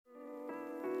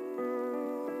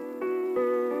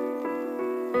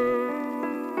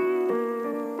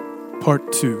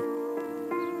Part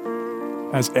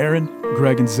 2. As Aaron,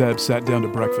 Greg, and Zeb sat down to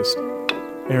breakfast,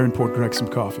 Aaron poured Greg some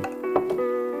coffee.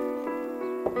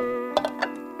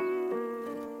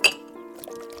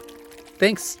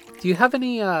 Thanks. Do you have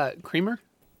any creamer?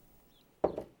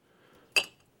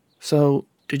 So,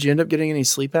 did you end up getting any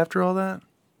sleep after all that?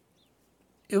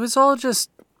 It was all just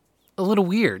a little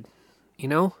weird, you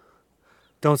know?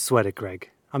 Don't sweat it, Greg.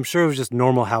 I'm sure it was just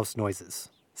normal house noises.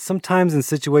 Sometimes in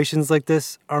situations like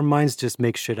this, our minds just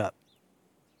make shit up.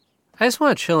 I just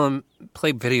want to chill and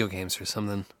play video games or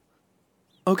something.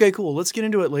 Okay, cool. Let's get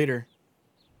into it later.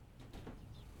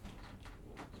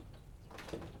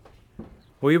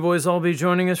 Will you boys all be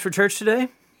joining us for church today?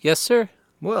 Yes, sir.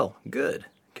 Well, good.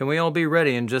 Can we all be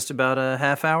ready in just about a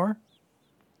half hour?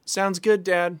 Sounds good,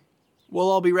 Dad.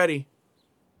 We'll all be ready.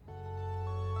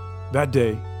 That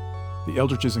day, the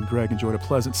Eldridges and Greg enjoyed a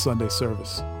pleasant Sunday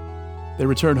service. They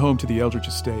returned home to the Eldridge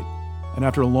estate, and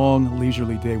after a long,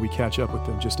 leisurely day, we catch up with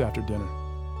them just after dinner.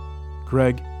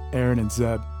 Greg, Aaron, and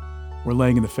Zeb were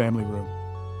laying in the family room.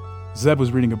 Zeb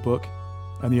was reading a book,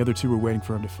 and the other two were waiting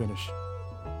for him to finish.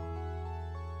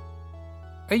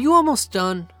 Are you almost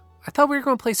done? I thought we were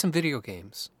going to play some video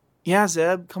games. Yeah,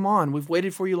 Zeb, come on. We've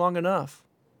waited for you long enough.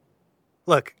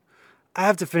 Look, I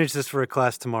have to finish this for a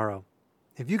class tomorrow.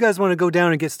 If you guys want to go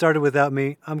down and get started without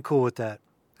me, I'm cool with that.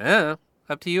 Yeah,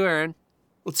 up to you, Aaron.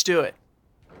 Let's do it.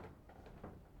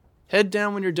 Head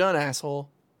down when you're done, asshole.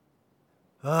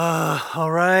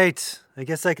 All right. I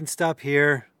guess I can stop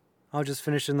here. I'll just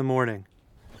finish in the morning.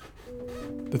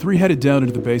 The three headed down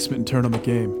into the basement and turned on the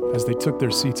game as they took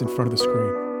their seats in front of the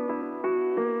screen.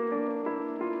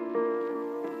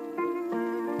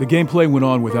 The gameplay went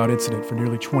on without incident for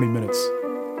nearly 20 minutes.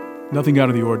 Nothing out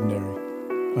of the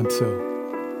ordinary. Until...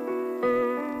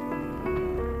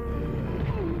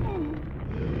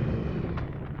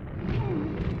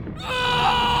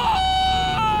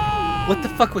 What the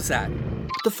fuck was that?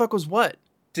 What the fuck was what?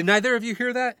 Did neither of you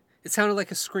hear that? It sounded like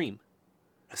a scream.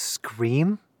 A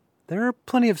scream? There are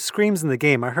plenty of screams in the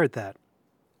game, I heard that.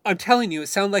 I'm telling you, it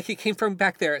sounded like it came from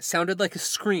back there. It sounded like a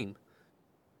scream.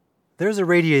 There's a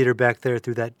radiator back there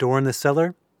through that door in the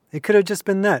cellar. It could have just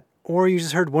been that. Or you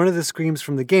just heard one of the screams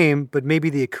from the game, but maybe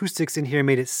the acoustics in here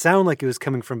made it sound like it was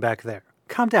coming from back there.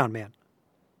 Calm down, man.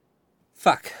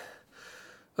 Fuck.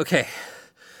 Okay,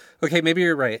 maybe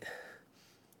you're right.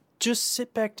 Just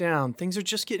sit back down. Things are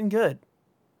just getting good.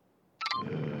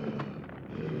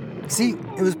 See,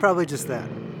 it was probably just that.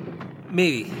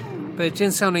 Maybe, but it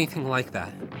didn't sound anything like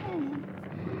that.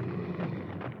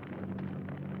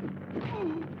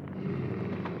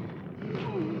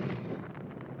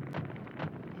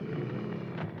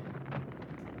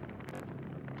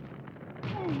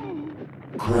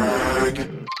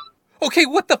 Greg. Okay,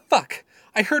 what the fuck?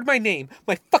 I heard my name.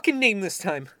 My fucking name this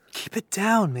time. Keep it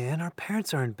down, man. Our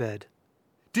parents are in bed.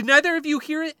 Did neither of you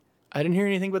hear it? I didn't hear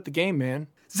anything but the game, man.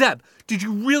 Zeb, did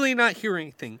you really not hear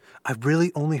anything? I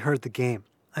really only heard the game.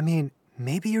 I mean,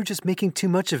 maybe you're just making too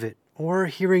much of it, or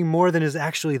hearing more than is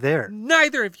actually there.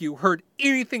 Neither of you heard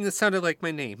anything that sounded like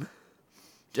my name.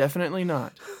 Definitely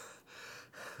not.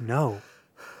 No.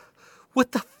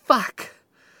 What the fuck?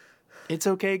 It's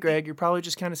okay, Greg. You're probably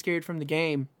just kind of scared from the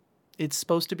game. It's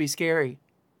supposed to be scary.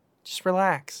 Just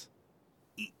relax.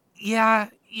 Yeah,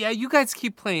 you guys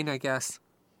keep playing, I guess.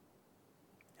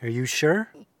 Are you sure?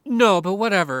 No, but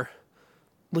whatever.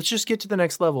 Let's just get to the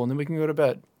next level and then we can go to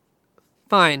bed.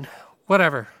 Fine,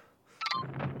 whatever.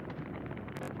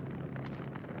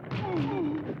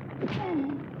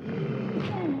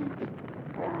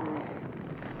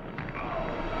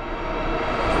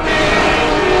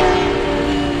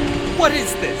 What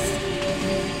is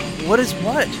this? What is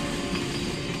what?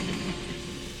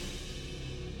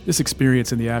 This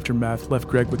experience in the aftermath left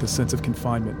Greg with a sense of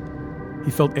confinement. He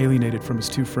felt alienated from his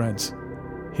two friends.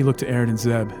 He looked to Aaron and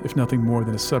Zeb, if nothing more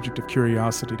than a subject of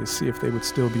curiosity to see if they would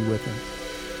still be with him.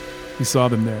 He saw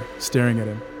them there, staring at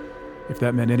him. If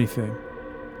that meant anything,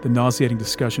 the nauseating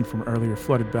discussion from earlier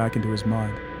flooded back into his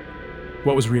mind.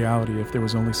 What was reality if there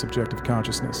was only subjective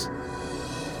consciousness?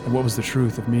 And what was the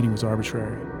truth if meaning was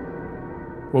arbitrary?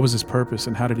 What was his purpose,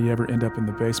 and how did he ever end up in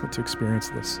the basement to experience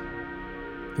this?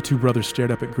 The two brothers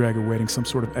stared up at Greg, awaiting some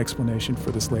sort of explanation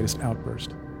for this latest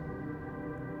outburst.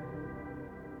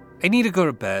 I need to go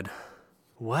to bed.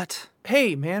 What?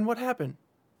 Hey, man, what happened?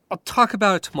 I'll talk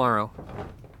about it tomorrow.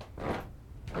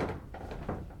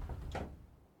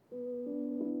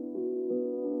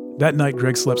 That night,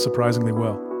 Greg slept surprisingly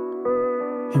well.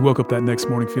 He woke up that next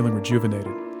morning feeling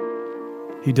rejuvenated.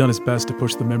 He'd done his best to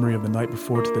push the memory of the night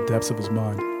before to the depths of his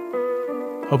mind,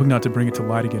 hoping not to bring it to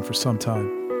light again for some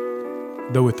time.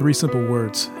 Though with 3 simple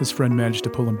words, his friend managed to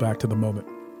pull him back to the moment.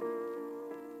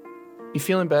 You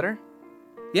feeling better?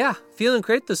 Yeah, feeling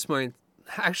great this morning.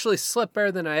 Actually slept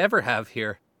better than I ever have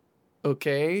here.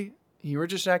 Okay. You were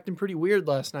just acting pretty weird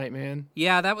last night, man.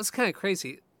 Yeah, that was kind of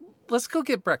crazy. Let's go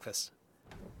get breakfast.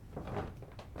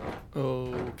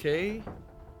 Okay.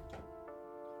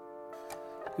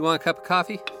 You want a cup of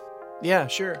coffee? Yeah,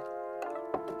 sure.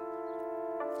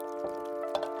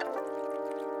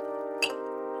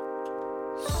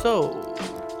 So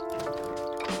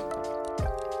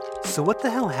what the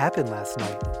hell happened last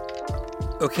night?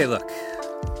 Okay, look.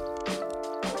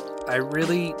 I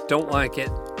really don't want to get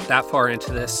that far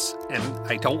into this, and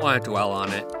I don't want to dwell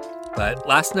on it. But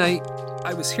last night,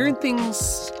 I was hearing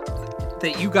things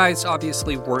that you guys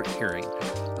obviously weren't hearing.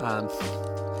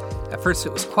 At first,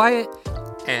 it was quiet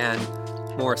and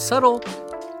more subtle,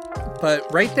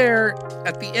 but right there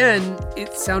at the end,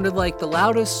 it sounded like the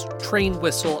loudest train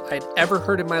whistle I'd ever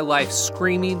heard in my life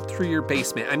screaming through your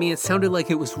basement. I mean, it sounded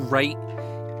like it was right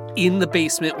in the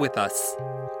basement with us.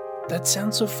 That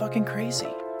sounds so fucking crazy.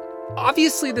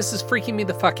 Obviously, this is freaking me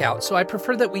the fuck out, so I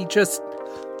prefer that we just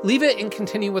leave it and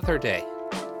continue with our day.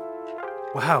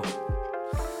 Wow.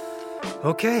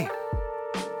 Okay.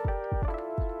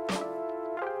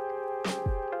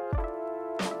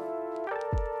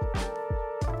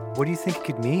 What do you think it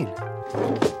could mean?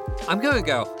 I'm gonna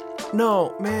go.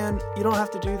 No, man, you don't have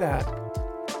to do that.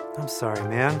 I'm sorry,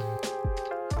 man.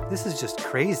 This is just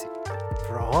crazy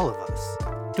for all of us.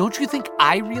 Don't you think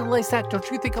I realize that? Don't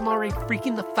you think I'm already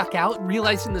freaking the fuck out,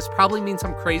 realizing this probably means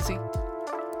I'm crazy?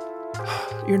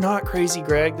 You're not crazy,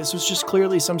 Greg. This was just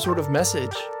clearly some sort of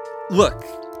message. Look,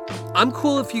 I'm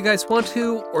cool if you guys want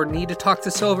to or need to talk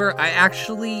this over. I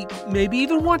actually maybe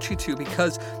even want you to,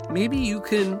 because maybe you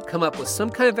can come up with some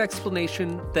kind of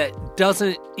explanation that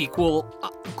doesn't equal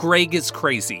Greg is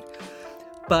crazy.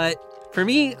 But for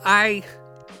me, I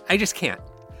just can't.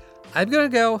 I'm gonna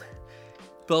go,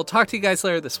 but I'll talk to you guys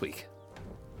later this week.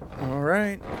 All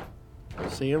right.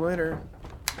 See you later.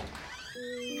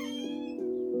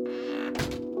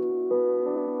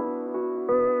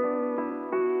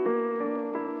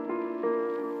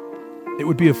 It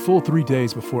would be a full 3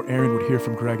 days before Aaron would hear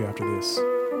from Greg after this.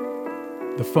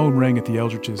 The phone rang at the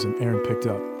Eldridges and Aaron picked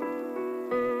up.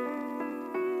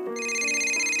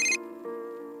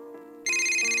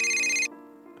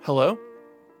 Hello?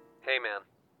 Hey, man.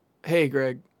 Hey,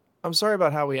 Greg. I'm sorry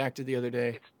about how we acted the other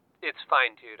day. It's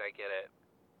fine, dude. I get it.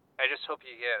 I just hope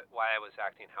you get why I was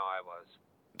acting how I was.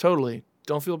 Totally.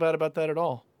 Don't feel bad about that at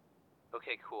all.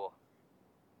 Okay, cool.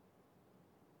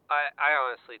 I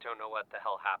honestly don't know what the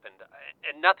hell happened,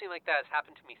 and nothing like that has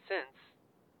happened to me since.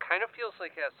 Kind of feels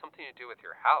like it has something to do with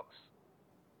your house.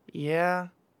 Yeah,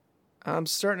 I'm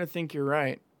starting to think you're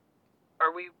right.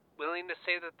 Are we willing to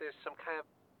say that there's some kind of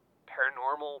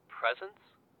paranormal presence?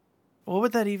 What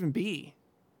would that even be?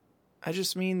 I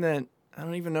just mean that I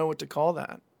don't even know what to call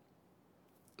that.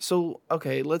 So,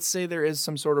 okay, let's say there is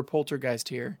some sort of poltergeist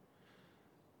here.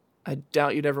 I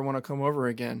doubt you'd ever want to come over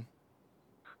again.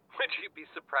 Would you be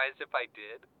surprised if I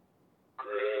did?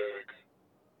 Greg.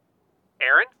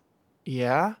 Aaron?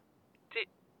 Yeah? Did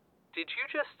you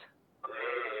just... Greg.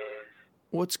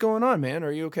 What's going on, man?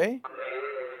 Are you okay? Greg.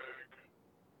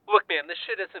 Look, man, this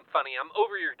shit isn't funny. I'm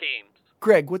over your games.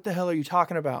 Greg, what the hell are you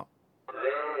talking about? Greg.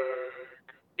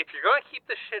 If you're going to keep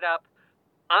this shit up,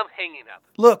 I'm hanging up.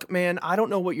 Look, man, I don't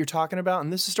know what you're talking about,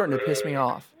 and this is starting to piss me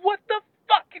off. What the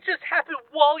fuck? It just happened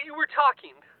while you were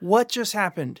talking. What just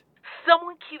happened?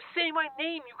 Someone keeps saying my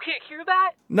name. You can't hear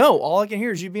that? No, all I can hear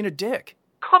is you being a dick.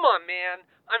 Come on, man.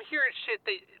 I'm hearing shit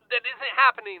that isn't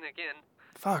happening again.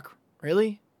 Fuck,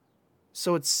 really?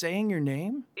 So it's saying your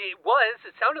name? It was.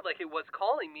 It sounded like it was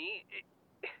calling me.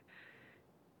 It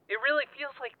really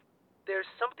feels like there's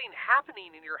something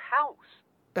happening in your house.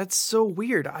 That's so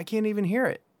weird. I can't even hear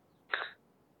it.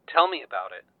 Tell me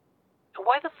about it.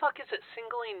 Why the fuck is it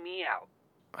singling me out?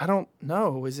 I don't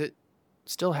know. Is it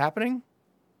still happening?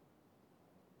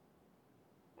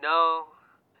 No.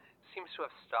 It seems to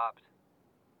have stopped.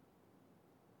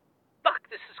 Fuck,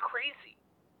 this is crazy.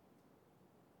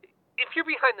 If you're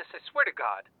behind this, I swear to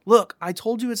God. Look, I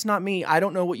told you it's not me. I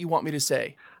don't know what you want me to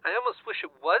say. I almost wish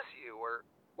it was you, or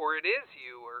it is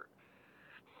you, or...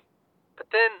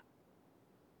 But then...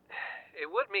 It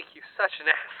would make you such an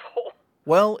asshole.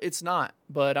 Well, it's not,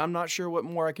 but I'm not sure what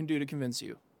more I can do to convince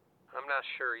you. I'm not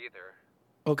sure either.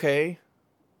 Okay.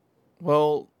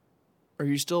 Well, are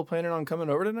you still planning on coming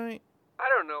over tonight? I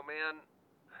don't know, man.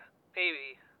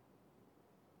 Maybe.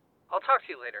 I'll talk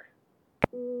to you later.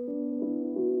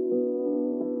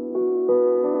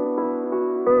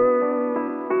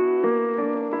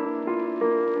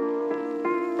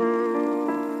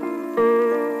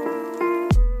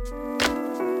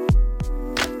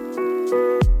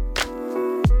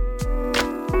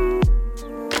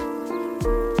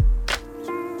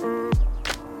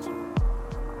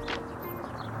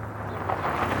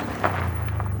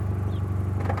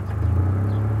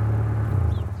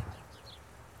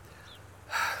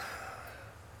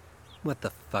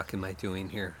 fuck am I doing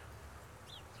here?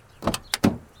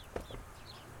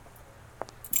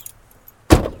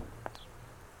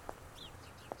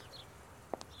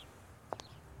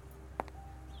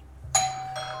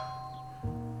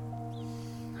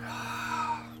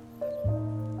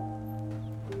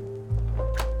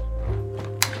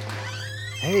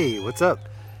 Hey, what's up?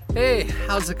 Hey,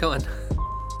 how's it going?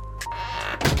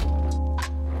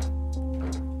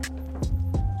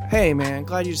 Hey, man,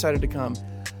 glad you decided to come.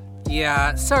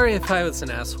 Yeah, sorry if I was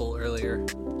an asshole earlier.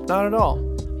 Not at all.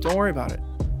 Don't worry about it.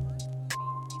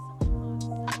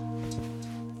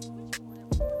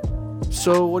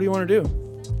 So, what do you want to do?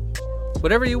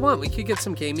 Whatever you want, we could get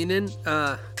some gaming in.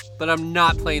 But I'm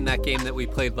not playing that game that we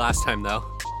played last time, though.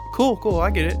 Cool, I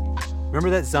get it. Remember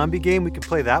that zombie game? We could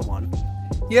play that one.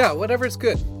 Yeah, whatever's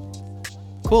good.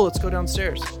 Cool, let's go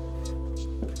downstairs.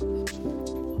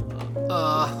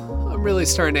 I'm really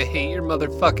starting to hate your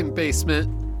motherfucking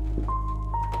basement.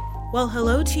 Well,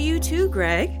 hello to you too,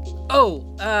 Greg. Oh,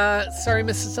 sorry,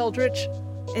 Mrs. Eldridge.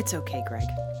 It's okay, Greg.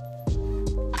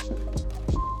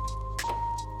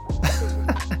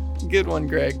 Good one,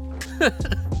 Greg.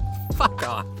 Fuck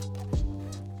off.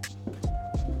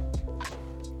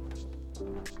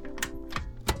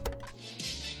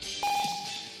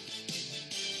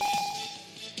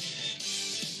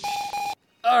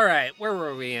 All right, where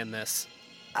were we in this?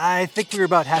 I think we were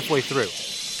about halfway through.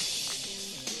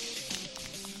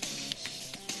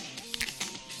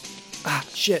 Ah,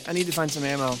 shit, I need to find some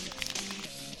ammo.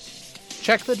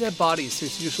 Check the dead bodies.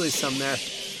 There's usually some there.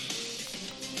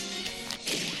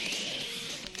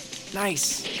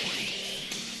 Nice.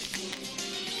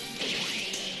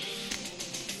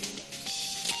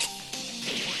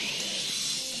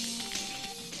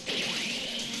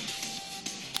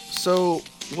 So,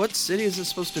 what city is this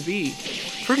supposed to be?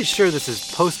 Pretty sure this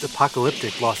is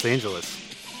post-apocalyptic Los Angeles.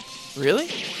 Really?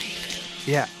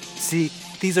 Yeah, see,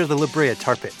 these are the La Brea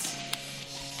tar pits.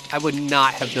 I would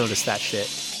not have noticed that shit.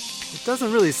 It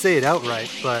doesn't really say it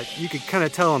outright, but you could kind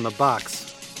of tell on the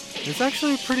box. It's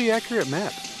actually a pretty accurate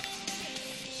map.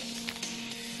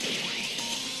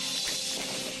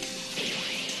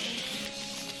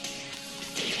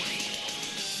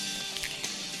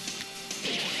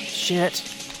 Shit.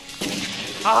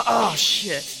 Oh,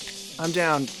 shit. I'm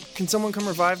down. Can someone come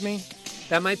revive me?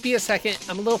 That might be a second.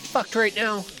 I'm a little fucked right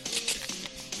now.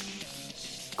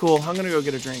 Cool, I'm gonna go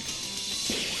get a drink.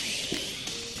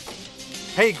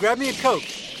 Hey, grab me a Coke.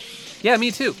 Yeah,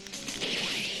 me too.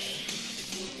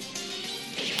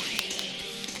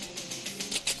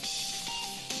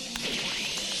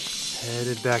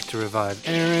 Headed back to revive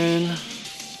Aaron.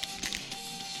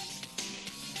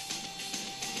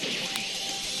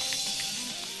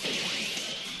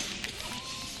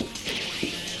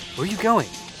 Where are you going?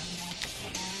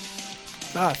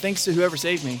 Ah, thanks to whoever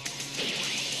saved me.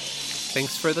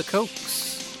 Thanks for the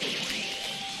cokes.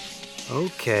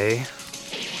 Okay.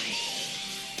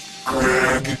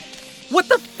 What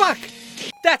the fuck?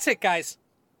 That's it, guys.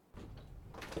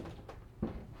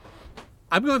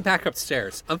 I'm going back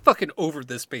upstairs. I'm fucking over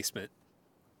this basement.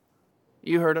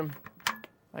 You heard him.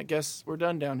 I guess we're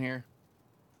done down here.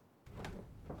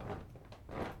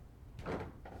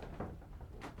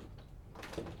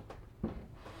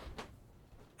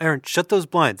 Aaron, shut those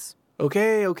blinds.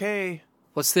 Okay.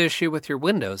 What's the issue with your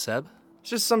window, Zeb?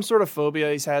 It's just some sort of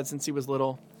phobia he's had since he was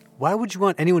little. Why would you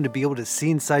want anyone to be able to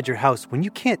see inside your house when you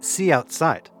can't see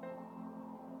outside?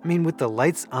 I mean, with the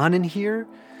lights on in here,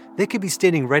 they could be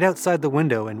standing right outside the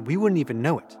window and we wouldn't even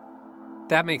know it.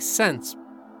 That makes sense.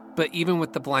 But even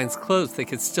with the blinds closed, they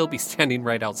could still be standing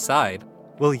right outside.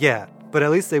 Well, yeah, but at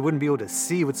least they wouldn't be able to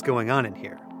see what's going on in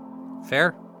here.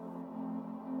 Fair?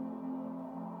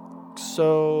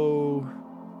 So...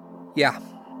 Yeah,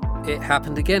 it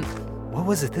happened again. What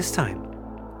was it this time?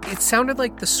 It sounded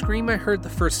like the scream I heard the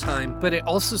first time, but it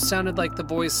also sounded like the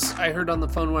voice I heard on the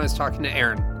phone when I was talking to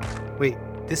Aaron. Wait,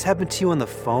 this happened to you on the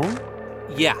phone?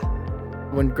 Yeah.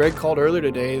 When Greg called earlier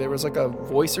today, there was like a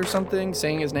voice or something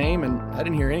saying his name, and I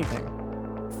didn't hear anything.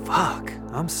 Fuck,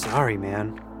 I'm sorry,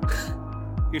 man.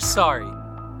 You're sorry.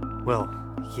 Well,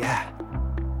 yeah.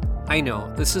 I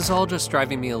know, this is all just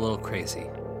driving me a little crazy.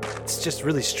 It's just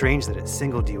really strange that it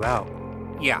singled you out.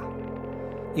 Yeah.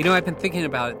 You know, I've been thinking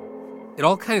about it. It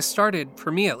all kind of started,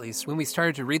 for me at least, when we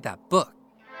started to read that book.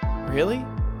 Really?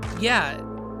 Yeah,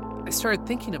 I started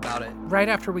thinking about it. Right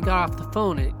after we got off the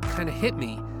phone, it kind of hit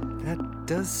me. That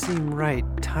does seem right,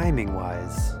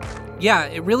 timing-wise. Yeah,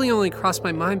 it really only crossed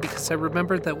my mind because I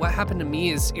remembered that what happened to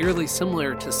me is eerily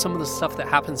similar to some of the stuff that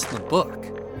happens in the book.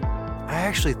 I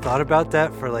actually thought about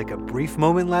that for like a brief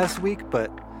moment last week,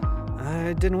 but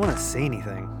I didn't want to say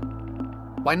anything.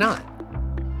 Why not?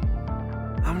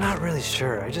 I'm not really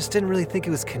sure. I just didn't really think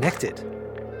it was connected.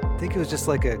 I think it was just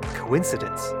like a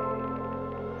coincidence.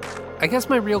 I guess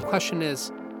my real question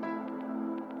is,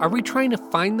 are we trying to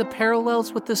find the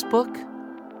parallels with this book?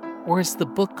 Or is the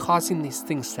book causing these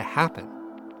things to happen?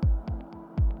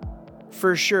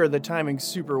 For sure, the timing's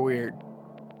super weird.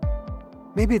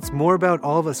 Maybe it's more about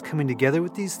all of us coming together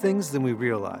with these things than we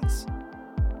realize.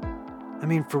 I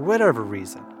mean, for whatever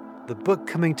reason, the book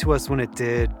coming to us when it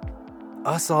did,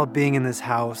 us all being in this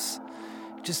house,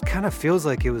 it just kind of feels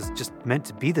like it was just meant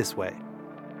to be this way.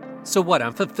 So what,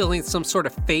 I'm fulfilling some sort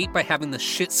of fate by having the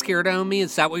shit scared out of me?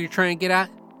 Is that what you're trying to get at?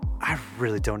 I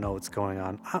really don't know what's going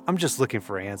on. I'm just looking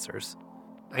for answers.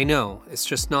 I know, it's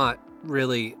just not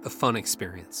really a fun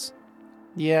experience.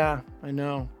 Yeah, I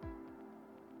know.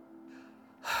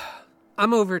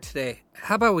 I'm over today.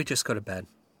 How about we just go to bed?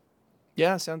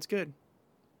 Yeah, sounds good.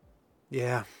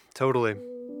 Yeah, totally.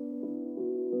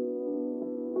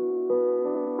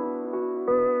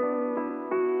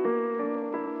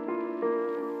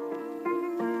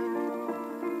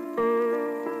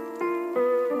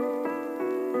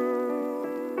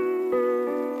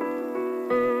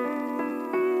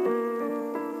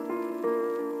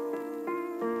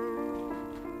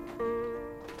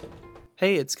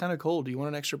 Hey, it's kind of cold. Do you want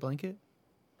an extra blanket?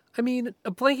 I mean,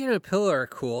 a blanket and a pillow are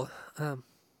cool.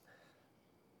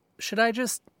 Should I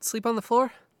just sleep on the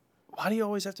floor? Why do you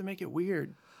always have to make it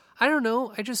weird? I don't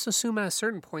know. I just assume at a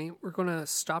certain point we're going to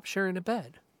stop sharing a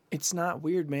bed. It's not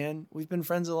weird, man. We've been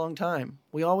friends a long time.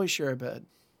 We always share a bed.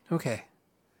 Okay.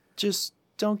 Just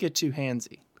don't get too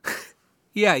handsy.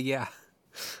 Yeah.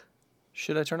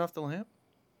 Should I turn off the lamp?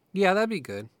 Yeah, that'd be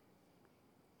good.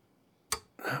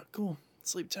 Cool.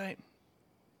 Sleep tight.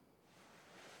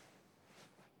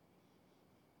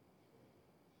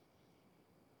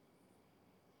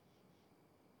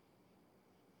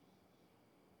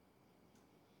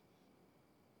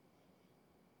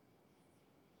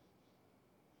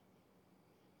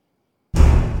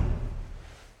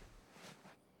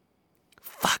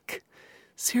 Fuck.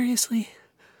 Seriously?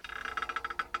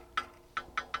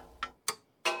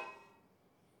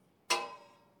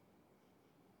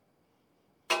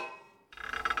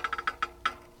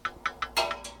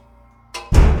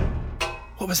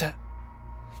 What was that?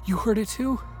 You heard it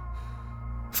too?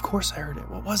 Of course I heard it.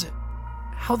 What was it?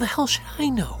 How the hell should I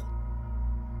know?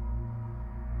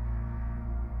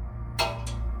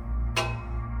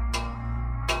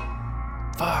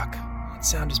 Fuck. That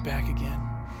sound is back again.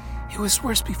 It was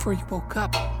worse before you woke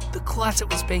up. The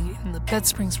closet was banging and the bed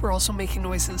springs were also making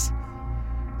noises.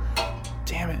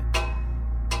 Damn it.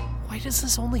 Why does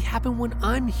this only happen when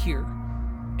I'm here?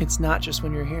 It's not just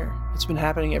when you're here. It's been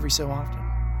happening every so often.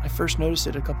 I first noticed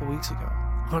it a couple weeks ago.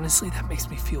 Honestly, that makes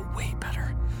me feel way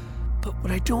better. But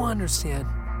what I don't understand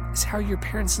is how your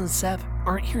parents and Zeb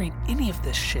aren't hearing any of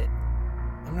this shit.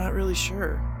 I'm not really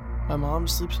sure. My mom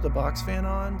sleeps with a box fan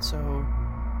on, so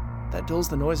that dulls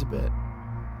the noise a bit.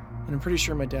 And I'm pretty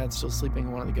sure my dad's still sleeping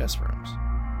in one of the guest rooms.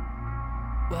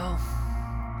 Well,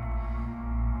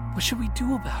 what should we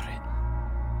do about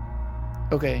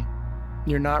it? Okay,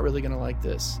 you're not really gonna like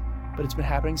this, but it's been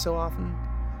happening so often.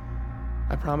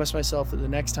 I promised myself that the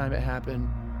next time it happened,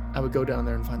 I would go down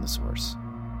there and find the source.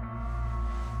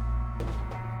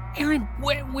 Aaron,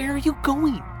 where are you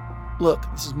going? Look,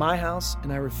 this is my house,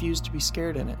 and I refuse to be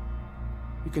scared in it.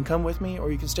 You can come with me, or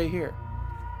you can stay here.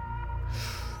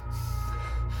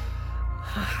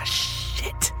 Ah,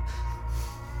 shit.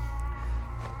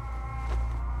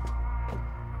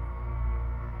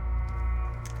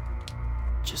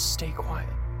 Just stay quiet.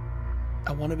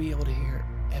 I want to be able to hear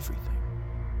everything.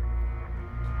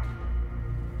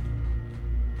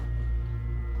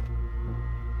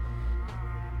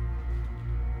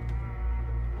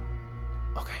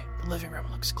 Okay, the living room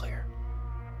looks clear.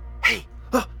 Hey!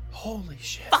 Holy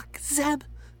shit. Fuck, Zeb.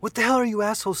 What the hell are you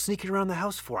assholes sneaking around the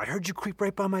house for? I heard you creep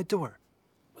right by my door.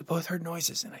 We both heard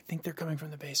noises, and I think they're coming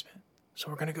from the basement. So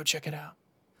we're gonna go check it out.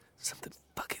 Something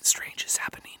fucking strange is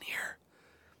happening here.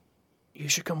 You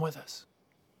should come with us.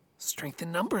 Strength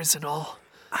in numbers and all.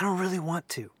 I don't really want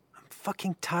to. I'm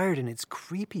fucking tired and it's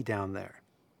creepy down there.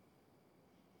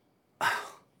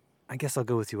 I guess I'll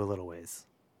go with you a little ways.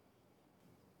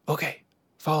 Okay,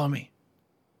 follow me.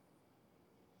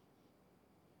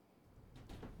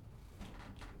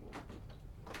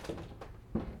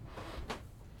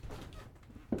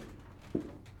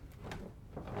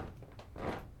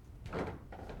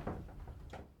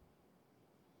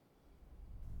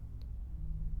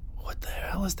 What the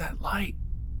hell is that light?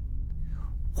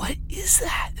 What is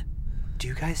that? Do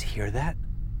you guys hear that?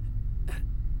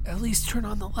 At least turn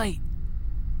on the light.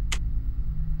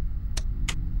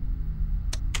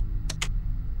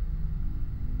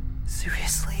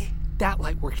 that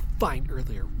light worked fine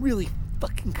earlier. Really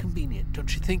fucking convenient,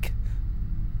 don't you think?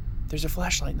 There's a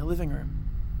flashlight in the living room.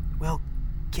 Well,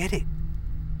 get it.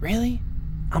 Really?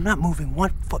 I'm not moving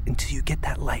 1 foot until you get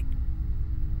that light.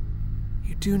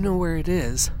 You do know where it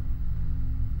is.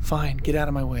 Fine, get out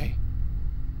of my way.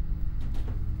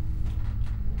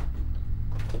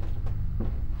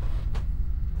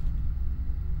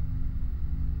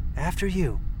 After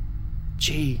you.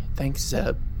 Gee, thanks,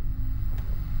 Zeb.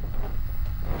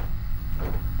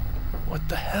 What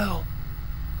the hell?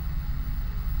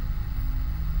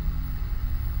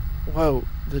 Whoa,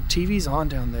 the TV's on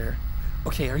down there.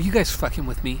 Okay, are you guys fucking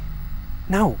with me?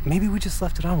 No, maybe we just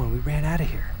left it on when we ran out of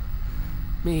here.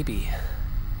 Maybe.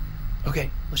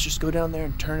 Okay, let's just go down there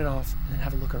and turn it off and then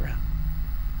have a look around.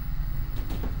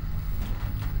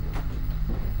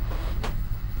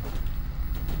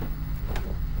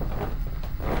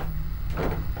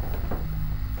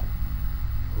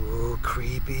 Ooh,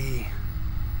 creepy.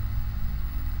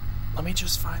 Let me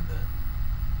just find the...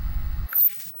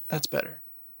 That's better.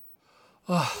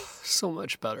 Oh, so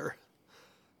much better.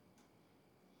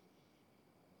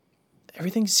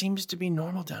 Everything seems to be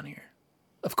normal down here.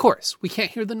 Of course, we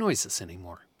can't hear the noises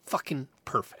anymore. Fucking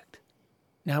perfect.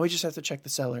 Now we just have to check the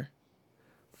cellar.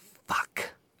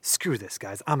 Fuck. Screw this,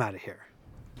 guys. I'm out of here.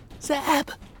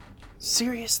 Zeb!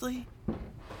 Seriously?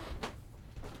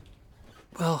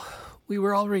 Well, we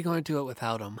were already going to do it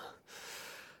without him.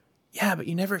 Yeah, but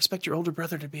you never expect your older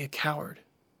brother to be a coward.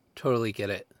 Totally get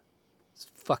it. It's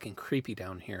fucking creepy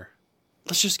down here.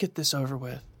 Let's just get this over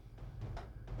with.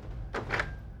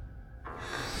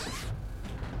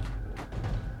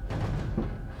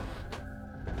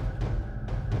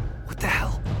 What the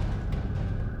hell?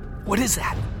 What is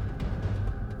that?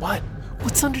 What?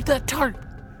 What's under that tarp?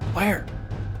 Where?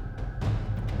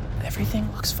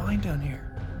 Everything looks fine down here.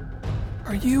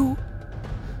 Are you...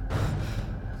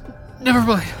 Never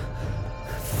mind.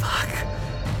 Fuck.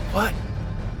 What?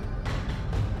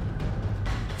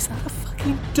 Is that a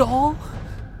fucking doll?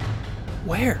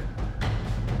 Where?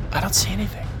 I don't see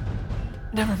anything.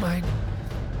 Never mind.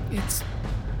 It's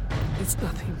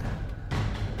nothing.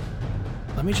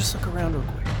 Let me just look around real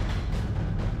quick.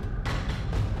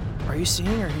 Are you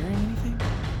seeing or hearing anything?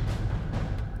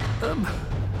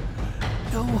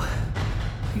 No.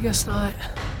 I guess not.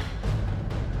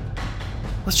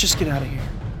 Let's just get out of here.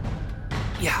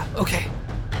 Yeah, okay.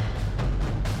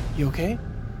 You okay?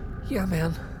 Yeah,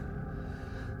 man.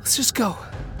 Let's just go.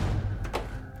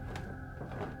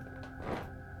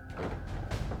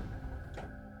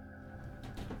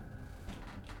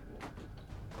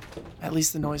 At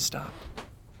least the noise stopped.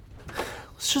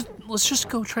 Let's just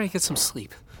go try to get some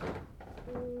sleep.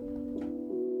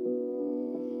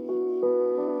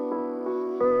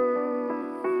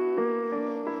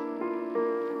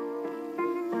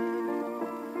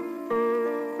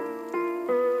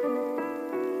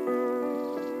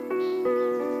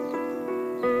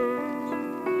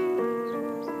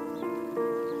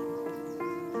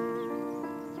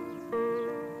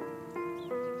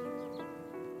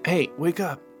 Hey, wake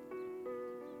up.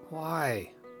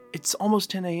 Why? It's almost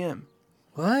 10 a.m.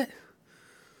 What?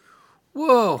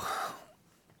 Whoa.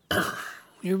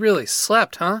 You really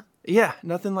slept, huh? Yeah,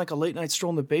 nothing like a late night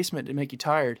stroll in the basement to make you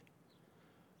tired.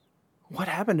 What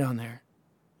happened down there?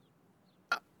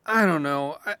 I don't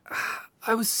know.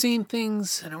 I was seeing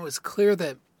things, and it was clear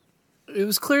that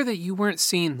you weren't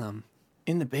seeing them.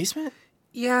 In the basement?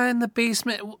 Yeah, in the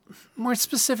basement. More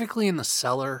specifically, in the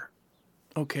cellar.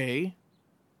 Okay.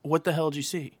 What the hell did you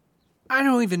see? I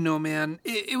don't even know, man.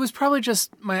 It was probably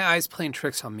just my eyes playing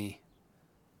tricks on me.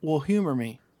 Well, humor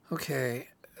me. Okay.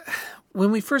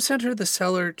 When we first entered the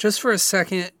cellar, just for a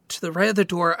second, to the right of the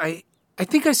door, I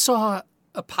think I saw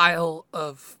a pile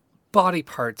of body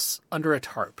parts under a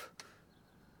tarp.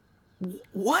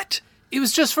 What? It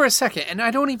was just for a second, and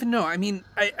I don't even know. I mean,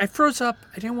 I froze up.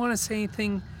 I didn't want to say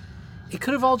anything. It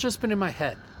could have all just been in my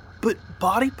head. But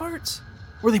body parts?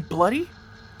 Were they bloody?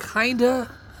 Kinda.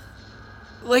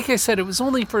 Like I said, it was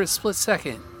only for a split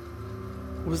second.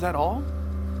 Was that all?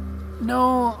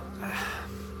 No.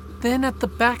 Then at the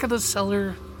back of the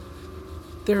cellar,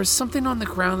 there was something on the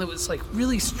ground that was like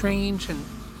really strange, and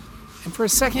for a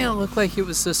second it looked like it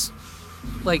was this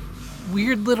like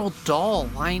weird little doll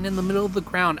lying in the middle of the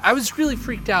ground. I was really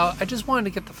freaked out. I just wanted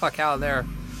to get the fuck out of there.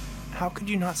 How could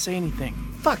you not say anything?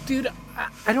 Fuck, dude.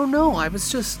 I don't know. I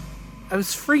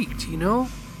was freaked, you know?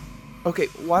 Okay,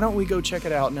 why don't we go check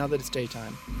it out now that it's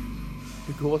daytime?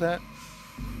 You cool with that?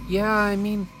 Yeah, I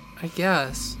mean, I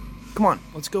guess. Come on,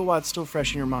 let's go while it's still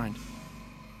fresh in your mind.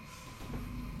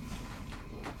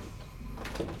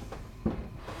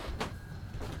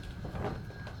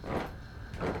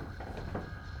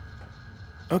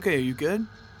 Okay, are you good?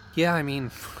 Yeah, I mean,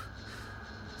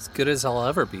 as good as I'll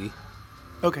ever be.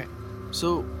 Okay,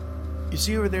 so you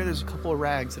see over there's a couple of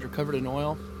rags that are covered in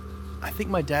oil? I think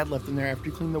my dad left them there after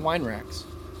he cleaned the wine racks.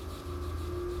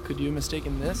 Could you have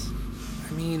mistaken this?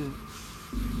 I mean,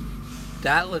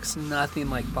 that looks nothing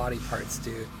like body parts,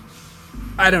 dude.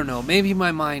 I don't know, maybe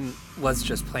my mind was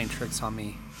just playing tricks on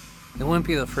me. It wouldn't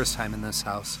be the first time in this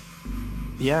house.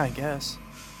 Yeah, I guess.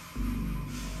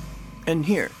 And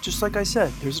here, just like I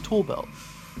said, there's a tool belt.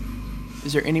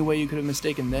 Is there any way you could have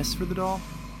mistaken this for the doll?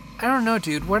 I don't know,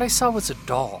 dude. What I saw was a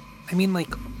doll. I mean,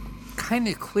 like, kind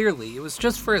of clearly. It was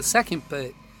just for a second,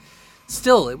 but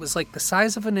still, it was like the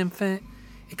size of an infant.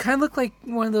 It kind of looked like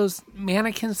one of those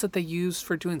mannequins that they use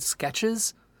for doing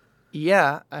sketches.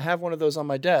 Yeah, I have one of those on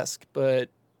my desk, but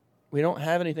we don't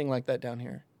have anything like that down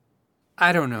here.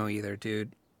 I don't know either,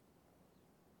 dude.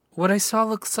 What I saw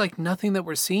looks like nothing that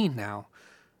we're seeing now.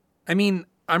 I mean,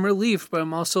 I'm relieved, but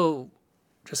I'm also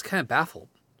just kind of baffled.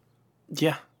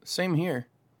 Yeah, same here.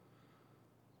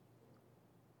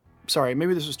 Sorry,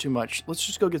 maybe this was too much. Let's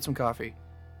just go get some coffee.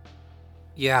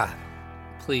 Yeah,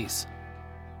 please.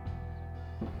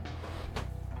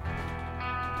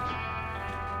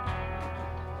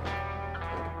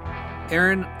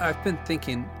 Aaron, I've been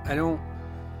thinking, I don't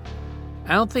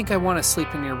think I want to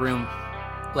sleep in your room,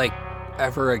 like,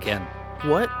 ever again.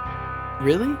 What?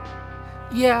 Really?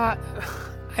 Yeah,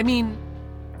 I mean,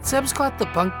 Zeb's got the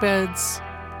bunk beds.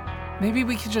 Maybe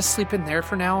we could just sleep in there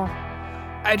for now.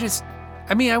 I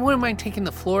wouldn't mind taking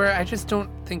the floor. I just don't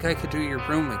think I could do your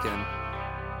room again.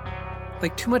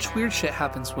 Like, too much weird shit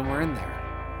happens when we're in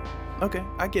there. Okay,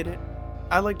 I get it.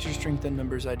 I liked your strength in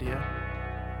numbers idea.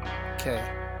 Okay,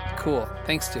 cool.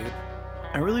 Thanks, dude.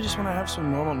 I really just want to have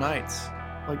some normal nights.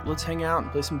 Like, let's hang out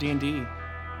and play some D&D.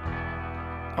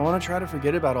 I want to try to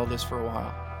forget about all this for a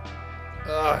while.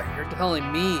 Ugh, you're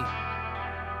telling me.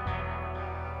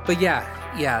 But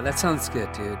yeah, that sounds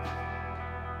good, dude.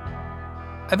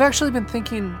 I've actually been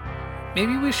thinking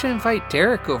maybe we should invite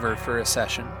Derek over for a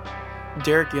session.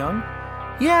 Derek Young?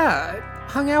 Yeah, I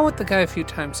hung out with the guy a few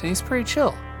times and he's pretty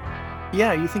chill.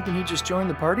 Yeah, you thinking he'd just join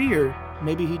the party, or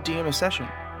maybe he'd DM a session?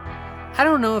 I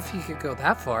don't know if he could go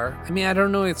that far. I mean, I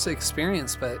don't know his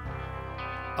experience, but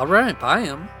I'll run it by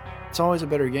him. It's always a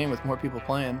better game with more people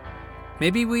playing.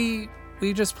 Maybe we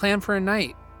just plan for a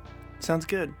night. Sounds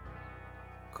good.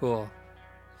 Cool.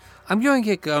 I'm going to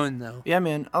get going, though. Yeah,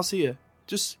 man, I'll see you.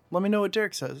 Just let me know what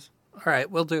Derek says. All right,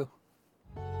 will do.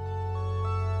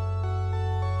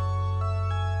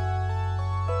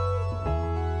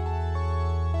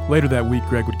 Later that week,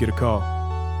 Greg would get a call.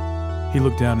 He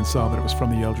looked down and saw that it was from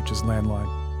the Eldridge's landline.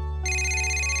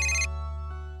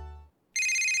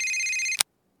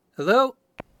 Hello?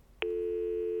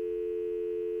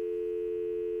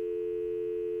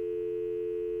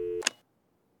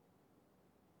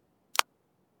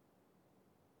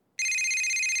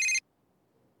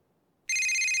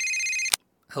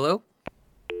 Hello?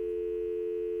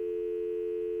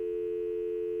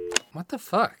 What the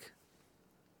fuck?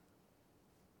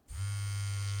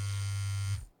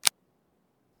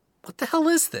 What the hell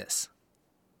is this?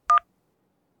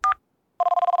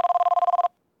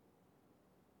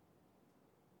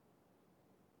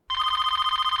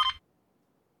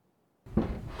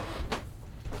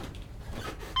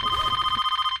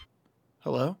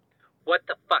 Hello? What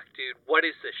the fuck, dude? What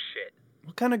is this shit?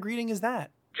 What kind of greeting is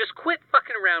that? Just quit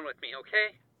fucking around with me,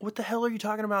 okay? What the hell are you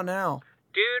talking about now?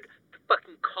 Dude, the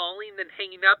fucking calling, then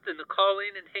hanging up, then the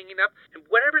calling and hanging up, and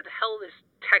whatever the hell this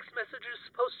text message is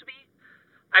supposed to be.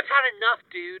 I've had enough,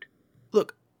 dude.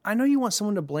 Look, I know you want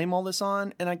someone to blame all this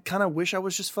on, and I kind of wish I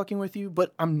was just fucking with you,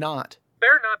 but I'm not.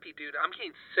 Better not be, dude. I'm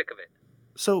getting sick of it.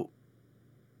 So,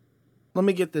 let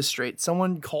me get this straight.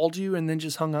 Someone called you and then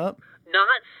just hung up?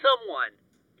 Not someone.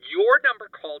 Your number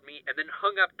called me and then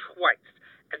hung up twice.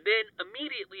 And then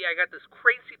immediately I got this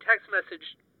crazy text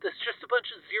message that's just a bunch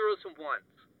of zeros and ones.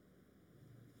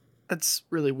 That's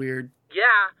really weird.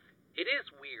 Yeah, it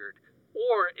is weird.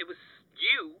 Or it was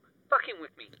you fucking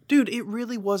with me. Dude, it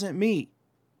really wasn't me.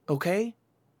 Okay?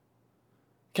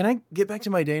 Can I get back to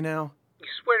my day now? You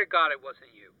swear to God it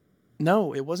wasn't you.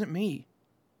 No, it wasn't me.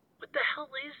 What the hell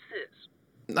is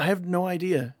this? I have no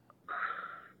idea.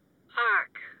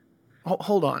 Fuck.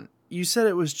 Hold on. You said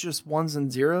it was just ones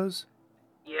and zeros?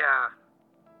 Yeah.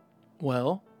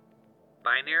 Well?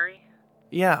 Binary?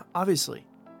 Yeah, obviously.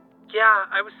 Yeah,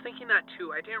 I was thinking that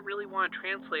too. I didn't really want to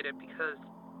translate it because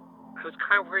I was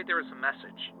kind of worried there was a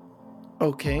message.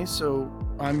 Okay, so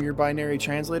I'm your binary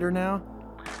translator now?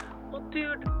 Well,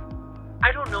 dude,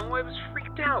 I don't know. I was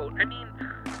freaked out. I mean,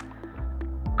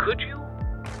 could you?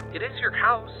 It is your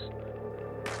house.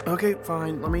 Okay,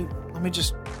 fine. Let me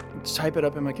just type it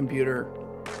up in my computer.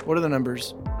 What are the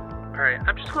numbers? Alright,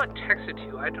 I'm just going to text it to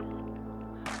you. I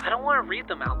don't want to read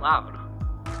them out loud.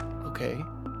 Okay.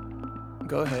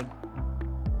 Go ahead.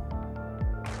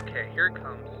 Okay, here it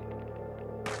comes.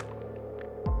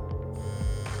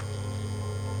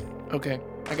 Okay,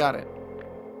 I got it.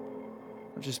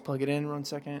 I'll just plug it in 1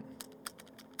 second.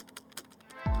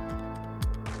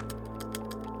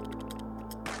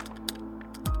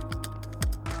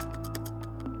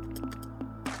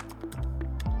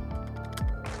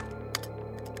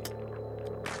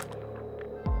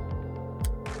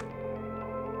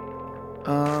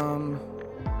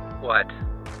 What?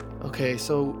 Okay,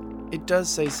 so it does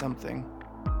say something.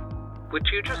 Would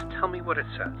you just tell me what it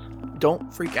says?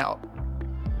 Don't freak out.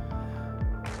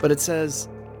 But it says,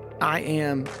 I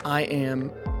am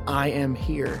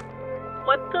here.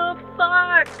 What the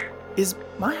fuck? Is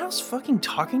my house fucking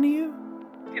talking to you?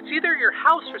 It's either your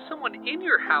house or someone in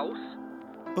your house.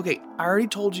 Okay, I already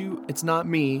told you it's not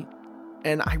me,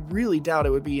 and I really doubt it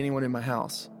would be anyone in my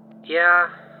house. Yeah,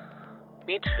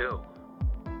 me too.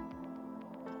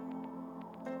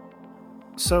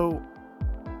 So,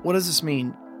 what does this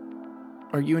mean?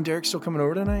 Are you and Derek still coming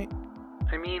over tonight?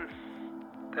 I mean,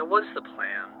 that was the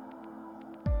plan.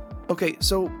 Okay,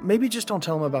 so maybe just don't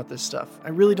tell him about this stuff. I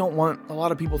really don't want a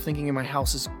lot of people thinking my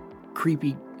house is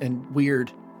creepy and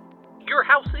weird. Your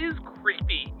house is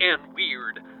creepy and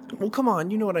weird. Well, come on,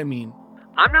 you know what I mean.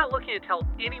 I'm not looking to tell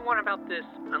anyone about this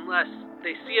unless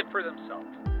they see it for themselves.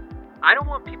 I don't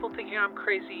want people thinking I'm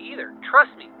crazy either.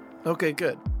 Trust me. Okay,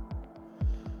 good.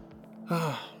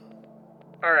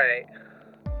 Alright.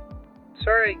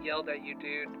 Sorry I yelled at you,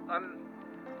 dude. I'm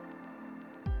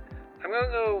gonna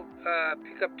go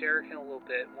pick up Derek in a little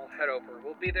bit and we'll head over.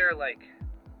 We'll be there like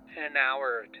in an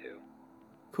hour or two.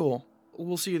 Cool.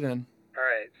 We'll see you then.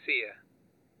 Alright, see ya.